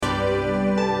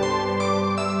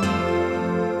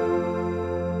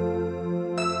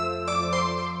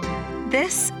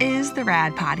This is the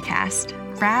RAD podcast.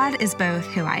 RAD is both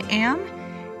who I am,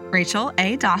 Rachel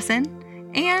A.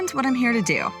 Dawson, and what I'm here to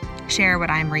do. Share what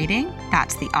I'm reading,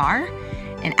 that's the R,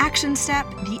 an action step,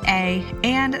 the A,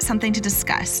 and something to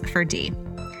discuss for D.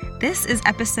 This is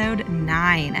episode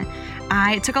 9.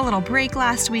 I took a little break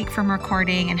last week from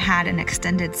recording and had an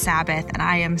extended Sabbath, and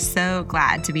I am so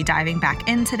glad to be diving back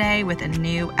in today with a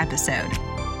new episode.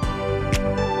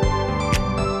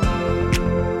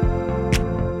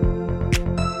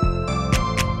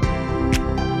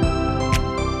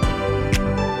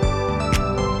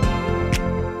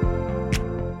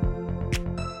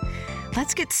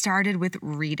 Let's get started with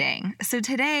reading. So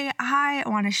today I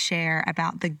want to share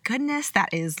about the goodness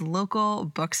that is local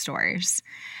bookstores.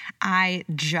 I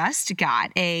just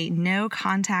got a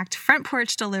no-contact front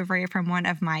porch delivery from one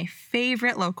of my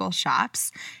favorite local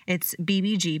shops. It's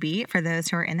BBGB for those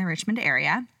who are in the Richmond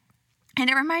area. And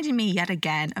it reminded me yet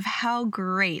again of how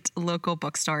great local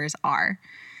bookstores are.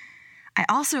 I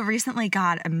also recently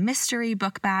got a mystery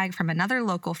book bag from another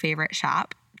local favorite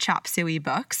shop, Chop Suey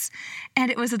Books, and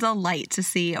it was a delight to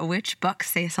see which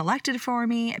books they selected for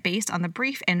me based on the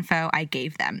brief info I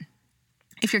gave them.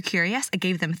 If you're curious, I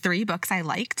gave them 3 books I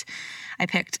liked. I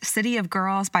picked City of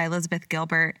Girls by Elizabeth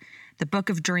Gilbert, The Book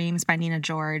of Dreams by Nina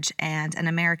George, and An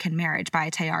American Marriage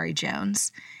by Tayari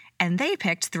Jones. And they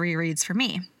picked 3 reads for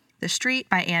me: The Street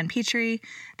by Anne Petrie,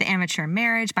 The Amateur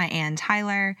Marriage by Anne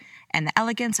Tyler, and The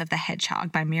Elegance of the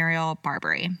Hedgehog by Muriel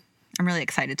Barbary. I'm really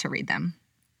excited to read them.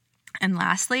 And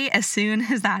lastly, as soon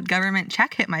as that government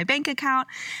check hit my bank account,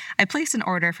 I placed an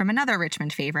order from another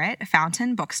Richmond favorite,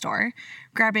 Fountain Bookstore,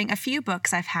 grabbing a few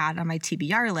books I've had on my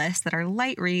TBR list that are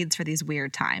light reads for these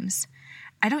weird times.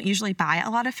 I don't usually buy a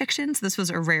lot of fiction, so this was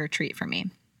a rare treat for me.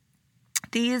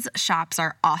 These shops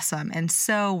are awesome and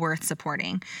so worth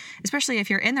supporting, especially if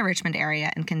you're in the Richmond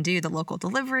area and can do the local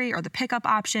delivery or the pickup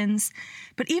options.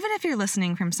 But even if you're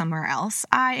listening from somewhere else,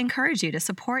 I encourage you to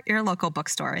support your local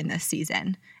bookstore in this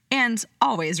season. And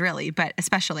always, really, but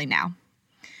especially now.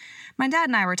 My dad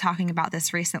and I were talking about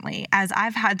this recently, as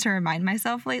I've had to remind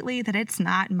myself lately that it's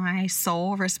not my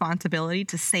sole responsibility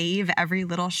to save every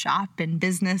little shop and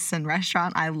business and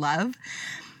restaurant I love.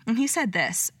 And he said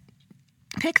this: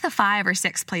 pick the 5 or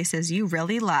 6 places you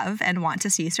really love and want to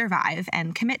see survive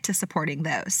and commit to supporting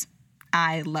those.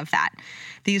 I love that.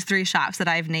 These 3 shops that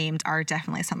I've named are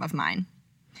definitely some of mine.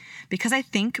 Because I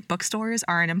think bookstores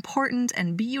are an important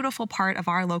and beautiful part of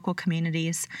our local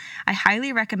communities, I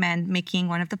highly recommend making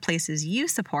one of the places you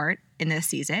support in this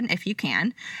season, if you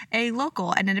can, a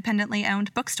local and independently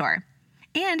owned bookstore.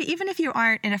 And even if you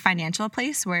aren't in a financial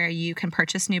place where you can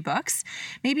purchase new books,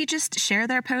 maybe just share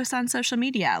their posts on social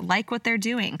media, like what they're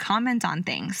doing, comment on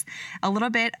things. A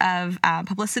little bit of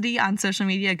publicity on social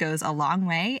media goes a long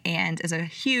way and is a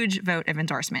huge vote of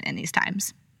endorsement in these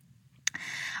times.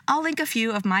 I'll link a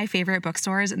few of my favorite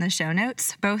bookstores in the show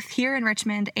notes, both here in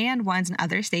Richmond and ones in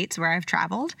other states where I've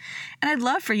traveled. And I'd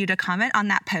love for you to comment on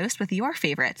that post with your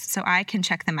favorites so I can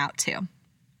check them out too.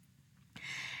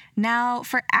 Now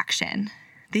for action.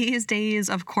 These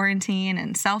days of quarantine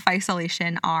and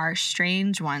self-isolation are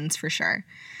strange ones for sure.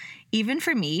 Even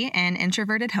for me, an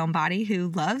introverted homebody who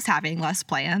loves having less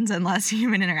plans and less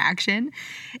human interaction,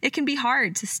 it can be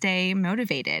hard to stay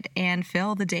motivated and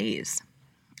fill the days.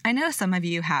 I know some of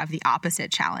you have the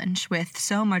opposite challenge with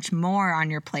so much more on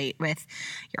your plate with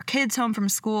your kids home from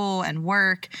school and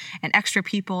work and extra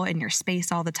people in your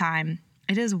space all the time.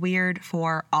 It is weird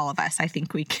for all of us, I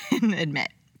think we can admit.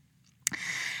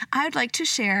 I'd like to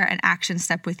share an action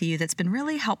step with you that's been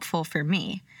really helpful for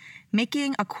me,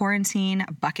 making a quarantine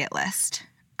bucket list.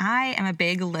 I am a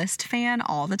big list fan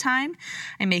all the time.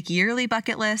 I make yearly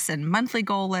bucket lists and monthly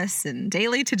goal lists and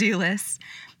daily to-do lists.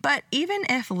 But even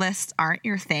if lists aren't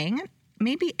your thing,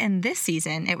 maybe in this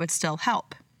season it would still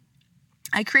help.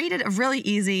 I created a really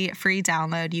easy free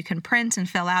download you can print and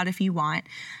fill out if you want.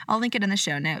 I'll link it in the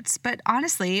show notes. But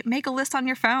honestly, make a list on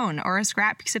your phone or a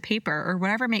scrap piece of paper or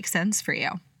whatever makes sense for you.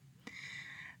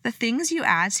 The things you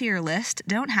add to your list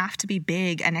don't have to be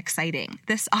big and exciting.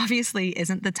 This obviously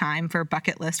isn't the time for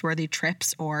bucket list-worthy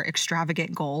trips or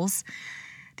extravagant goals.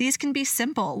 These can be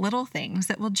simple, little things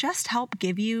that will just help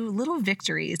give you little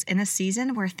victories in a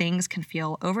season where things can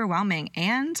feel overwhelming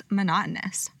and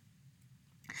monotonous.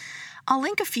 I'll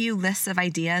link a few lists of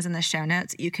ideas in the show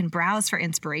notes that you can browse for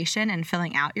inspiration in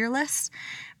filling out your lists,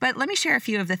 but let me share a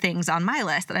few of the things on my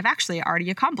list that I've actually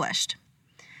already accomplished.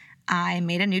 I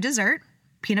made a new dessert,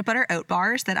 peanut butter oat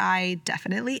bars that I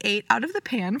definitely ate out of the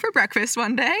pan for breakfast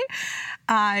one day.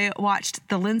 I watched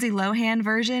the Lindsay Lohan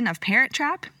version of Parent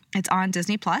Trap. It's on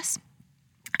Disney+.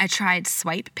 I tried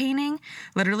swipe painting.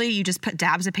 Literally, you just put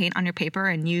dabs of paint on your paper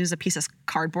and use a piece of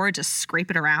cardboard to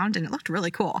scrape it around, and it looked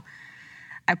really cool.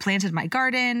 I planted my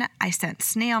garden. I sent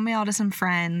snail mail to some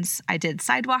friends. I did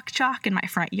sidewalk chalk in my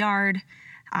front yard.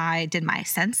 I did my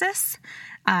census.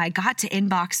 I got to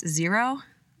inbox 0.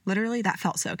 Literally, that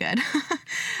felt so good.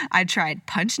 I tried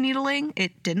punch needling.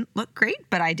 It didn't look great,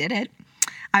 but I did it.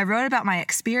 I wrote about my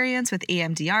experience with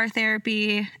EMDR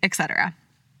therapy, etc.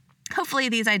 Hopefully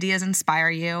these ideas inspire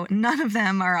you. None of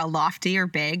them are lofty or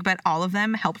big, but all of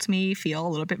them helped me feel a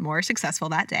little bit more successful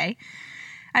that day.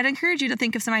 I'd encourage you to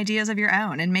think of some ideas of your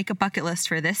own and make a bucket list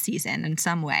for this season in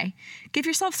some way. Give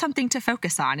yourself something to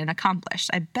focus on and accomplish.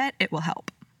 I bet it will help.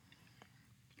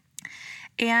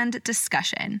 And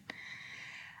discussion.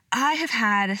 I have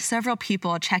had several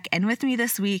people check in with me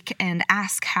this week and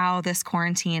ask how this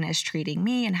quarantine is treating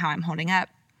me and how I'm holding up.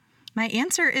 My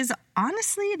answer is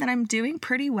honestly that I'm doing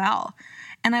pretty well,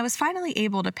 and I was finally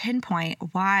able to pinpoint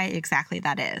why exactly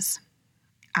that is.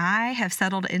 I have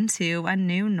settled into a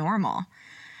new normal.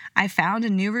 I found a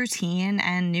new routine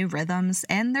and new rhythms,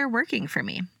 and they're working for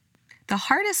me. The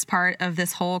hardest part of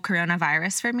this whole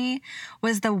coronavirus for me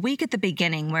was the week at the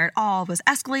beginning where it all was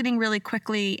escalating really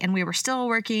quickly and we were still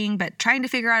working, but trying to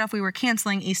figure out if we were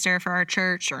canceling Easter for our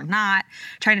church or not,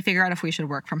 trying to figure out if we should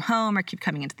work from home or keep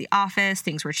coming into the office.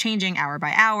 Things were changing hour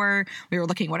by hour. We were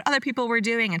looking at what other people were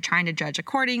doing and trying to judge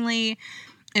accordingly.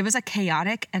 It was a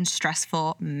chaotic and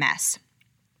stressful mess.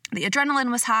 The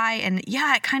adrenaline was high and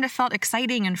yeah, it kind of felt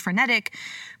exciting and frenetic,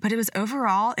 but it was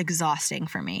overall exhausting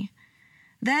for me.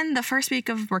 Then the first week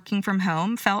of working from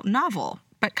home felt novel,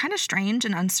 but kind of strange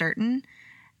and uncertain.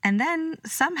 And then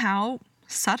somehow,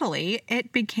 subtly,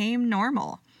 it became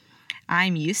normal.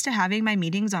 I'm used to having my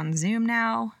meetings on Zoom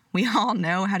now. We all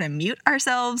know how to mute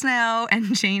ourselves now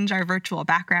and change our virtual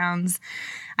backgrounds.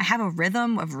 I have a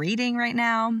rhythm of reading right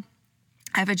now.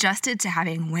 I've adjusted to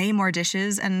having way more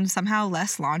dishes and somehow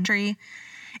less laundry.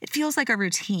 It feels like a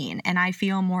routine, and I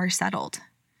feel more settled.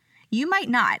 You might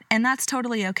not, and that's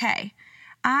totally okay.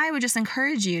 I would just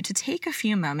encourage you to take a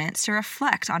few moments to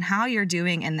reflect on how you're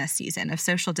doing in this season of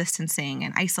social distancing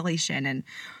and isolation and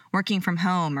working from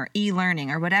home or e-learning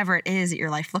or whatever it is that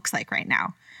your life looks like right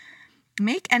now.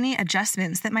 Make any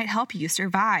adjustments that might help you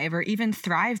survive or even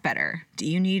thrive better. Do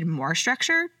you need more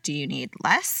structure? Do you need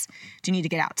less? Do you need to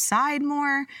get outside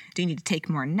more? Do you need to take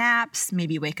more naps?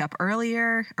 Maybe wake up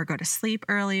earlier or go to sleep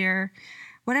earlier?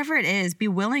 Whatever it is, be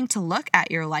willing to look at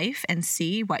your life and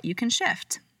see what you can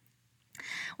shift.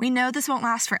 We know this won't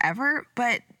last forever,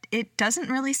 but it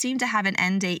doesn't really seem to have an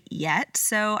end date yet,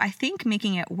 so I think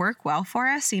making it work well for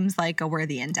us seems like a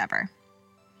worthy endeavor.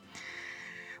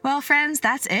 Well, friends,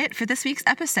 that's it for this week's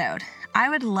episode. I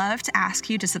would love to ask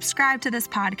you to subscribe to this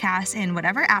podcast in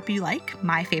whatever app you like.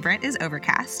 My favorite is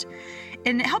Overcast,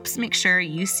 and it helps make sure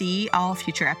you see all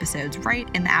future episodes right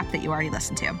in the app that you already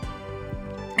listen to.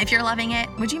 If you're loving it,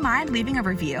 would you mind leaving a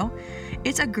review?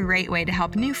 It's a great way to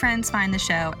help new friends find the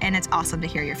show, and it's awesome to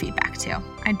hear your feedback too.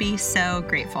 I'd be so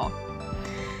grateful.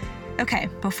 Okay,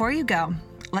 before you go,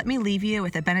 let me leave you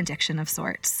with a benediction of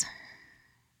sorts.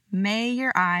 May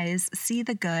your eyes see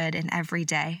the good in every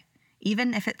day,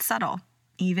 even if it's subtle,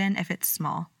 even if it's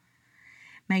small.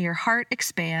 May your heart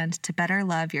expand to better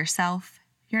love yourself,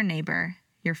 your neighbor,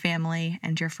 your family,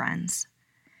 and your friends.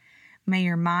 May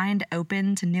your mind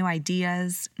open to new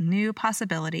ideas, new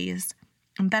possibilities,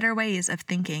 and better ways of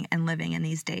thinking and living in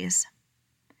these days.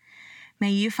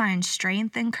 May you find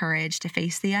strength and courage to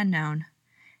face the unknown,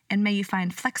 and may you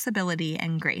find flexibility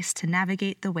and grace to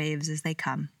navigate the waves as they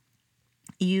come.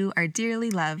 You are dearly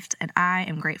loved, and I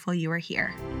am grateful you are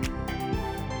here.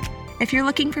 If you're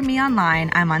looking for me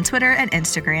online, I'm on Twitter and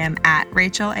Instagram at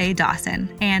Rachel A. Dawson,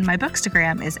 and my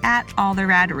bookstagram is at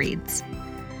alltheradreads.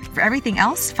 For everything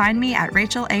else, find me at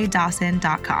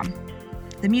racheladawson.com.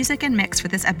 The music and mix for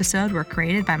this episode were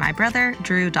created by my brother,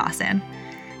 Drew Dawson.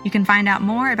 You can find out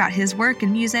more about his work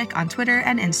and music on Twitter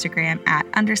and Instagram at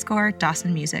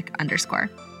 _DawsonMusic_.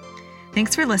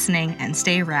 Thanks for listening, and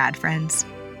stay rad, friends.